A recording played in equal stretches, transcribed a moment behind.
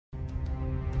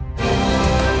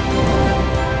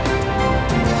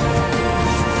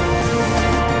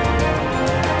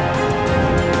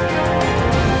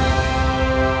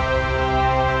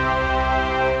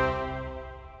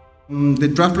The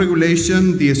draft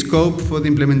regulation, the scope for the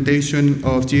implementation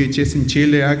of GHS in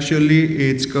Chile, actually,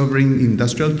 it's covering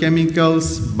industrial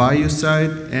chemicals,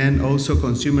 biocide, and also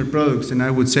consumer products. And I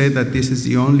would say that this is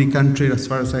the only country, as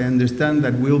far as I understand,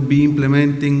 that will be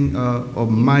implementing or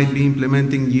might be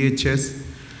implementing GHS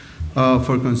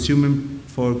for consumer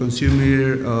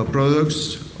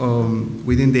products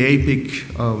within the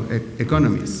APIC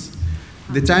economies.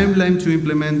 The timeline to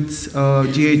implement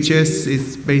GHS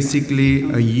is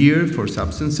basically a year for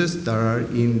substances that are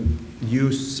in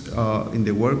use in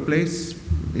the workplace,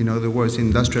 in other words,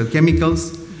 industrial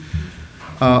chemicals.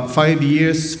 5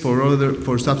 years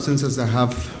for substances that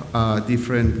have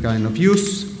different kind of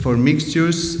use. For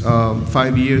mixtures,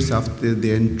 5 years after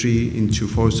the entry into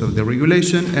force of the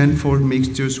regulation, and for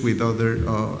mixtures with other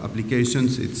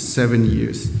applications, it's 7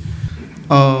 years.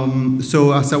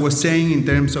 So as I was saying, in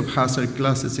terms of hazard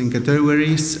classes and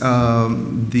categories,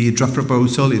 the draft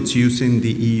proposal, it's using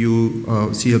the EU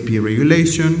CLP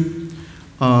regulation,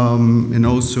 and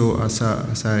also as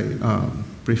I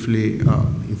briefly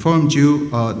informed you,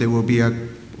 there will be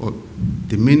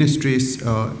the ministries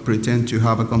pretend to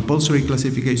have a compulsory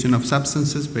classification of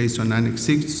substances based on Annex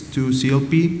 6 to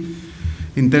CLP.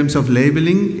 In terms of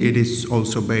labeling, it is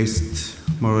also based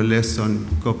more or less on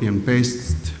copy and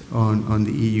paste on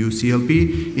the EU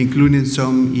CLP, including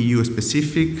some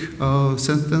EU-specific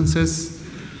sentences.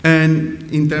 And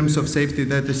in terms of safety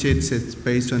data sheets, it's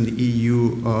based on the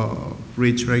EU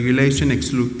REACH regulation,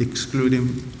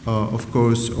 excluding, of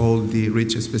course, all the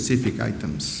REACH-specific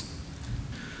items.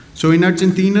 So in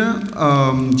Argentina,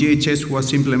 GHS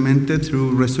was implemented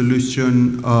through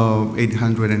Resolution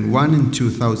 801 in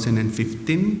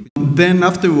 2015. Then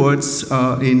afterwards,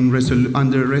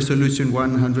 under Resolution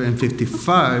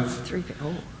 155,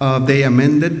 they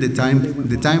amended the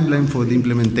timeline for the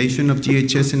implementation of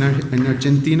GHS in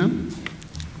Argentina.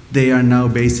 They are now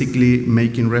basically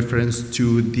making reference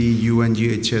to the UN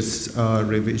GHS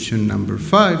revision number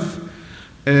 5.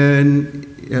 And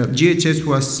GHS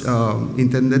was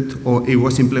intended, or it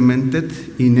was implemented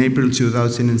in April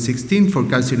 2016 for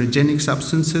carcinogenic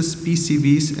substances,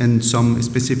 PCBs, and some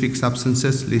specific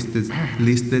substances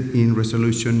listed in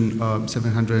Resolution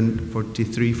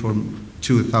 743 from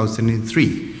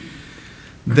 2003.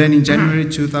 Then in January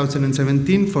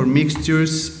 2017, for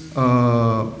mixtures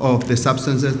of the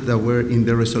substances that were in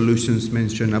the resolutions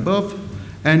mentioned above,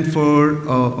 and for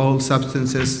all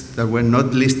substances that were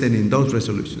not listed in those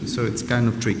resolutions. So it's kind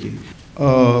of tricky.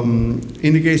 In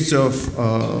the case of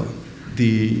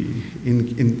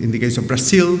in the case of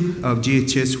Brazil,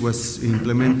 GHS was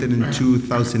implemented in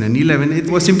 2011. It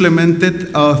was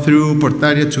implemented through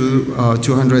Portaria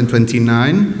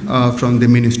 229 from the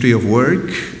Ministry of Work.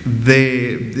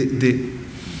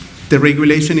 The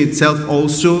regulation itself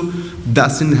also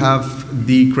doesn't have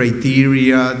the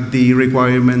criteria, the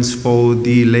requirements for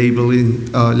the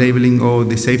labeling or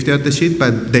the safety data sheet,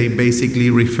 but they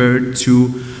basically refer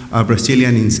to a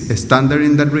Brazilian standard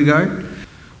in that regard.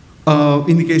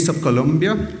 In the case of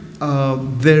Colombia,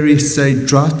 there is a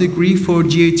draft decree for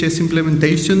GHS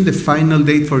implementation. The final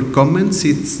date for comments,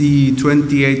 it's the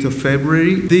 28th of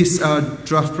February. This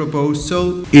draft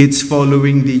proposal, it's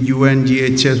following the UN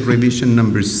GHS revision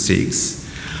number 6.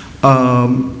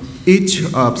 Each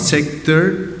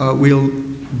sector will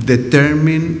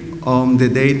determine the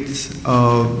date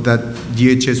that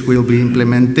GHS will be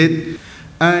implemented.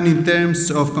 And in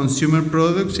terms of consumer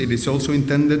products, it is also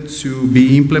intended to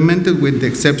be implemented with the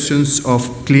exceptions of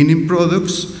cleaning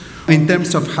products. In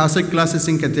terms of hazard classes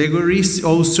and categories,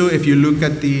 also, if you look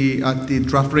at the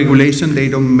draft regulation, they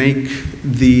don't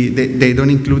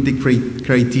include the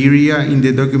criteria in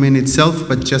the document itself,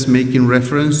 but just making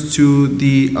reference to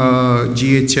the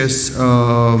GHS.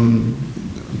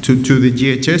 To the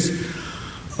GHS.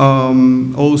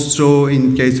 Also,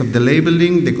 in case of the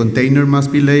labeling, the container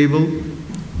must be labeled.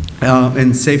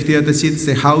 And safety data sheets,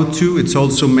 the how-to, it's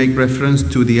also make reference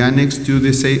to the annex to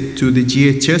the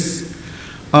GHS.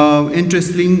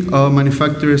 Interestingly,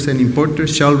 manufacturers and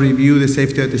importers shall review the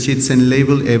safety data sheets and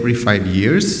label every 5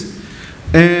 years.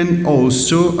 And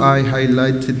also, I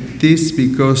highlighted this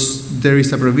because there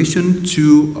is a provision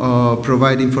to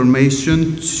provide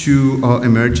information to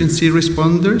emergency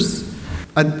responders.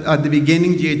 At the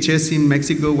beginning, GHS in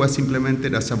Mexico was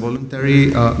implemented as a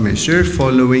voluntary measure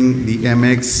following the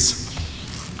MX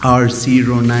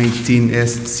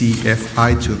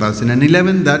R019-SCFI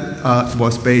 2011 that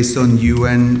was based on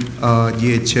UN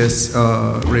GHS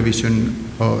revision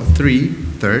 3.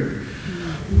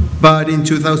 But in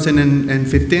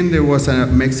 2015, there was a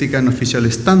Mexican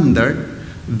official standard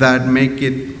that made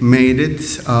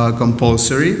it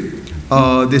compulsory.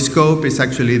 The scope is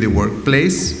actually the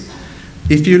workplace.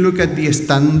 If you look at the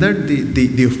standard,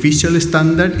 the official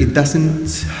standard, it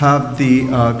doesn't have the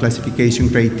classification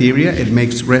criteria. It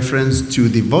makes reference to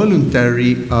the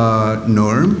voluntary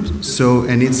norm. So,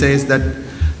 and it says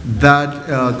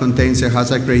that contains a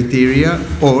hazard criteria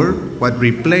or what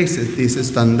replaces this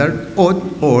standard,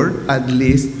 or at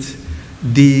least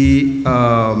the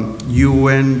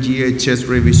UN GHS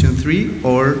revision 3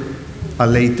 or a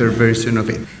later version of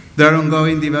it. There are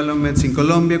ongoing developments in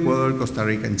Colombia, Ecuador, Costa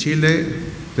Rica, and Chile.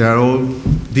 They are all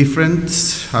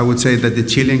different. I would say that the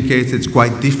Chilean case is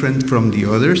quite different from the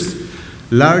others.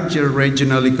 Larger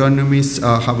regional economies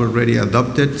have already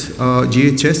adopted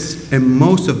GHS, and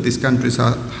most of these countries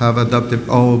have adopted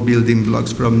all building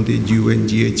blocks from the UN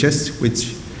GHS,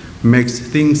 which makes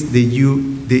things the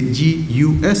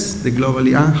GUS, the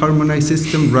globally unharmonized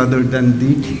system, rather than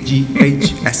the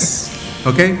GHS.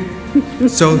 Okay?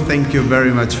 So thank you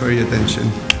very much for your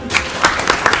attention.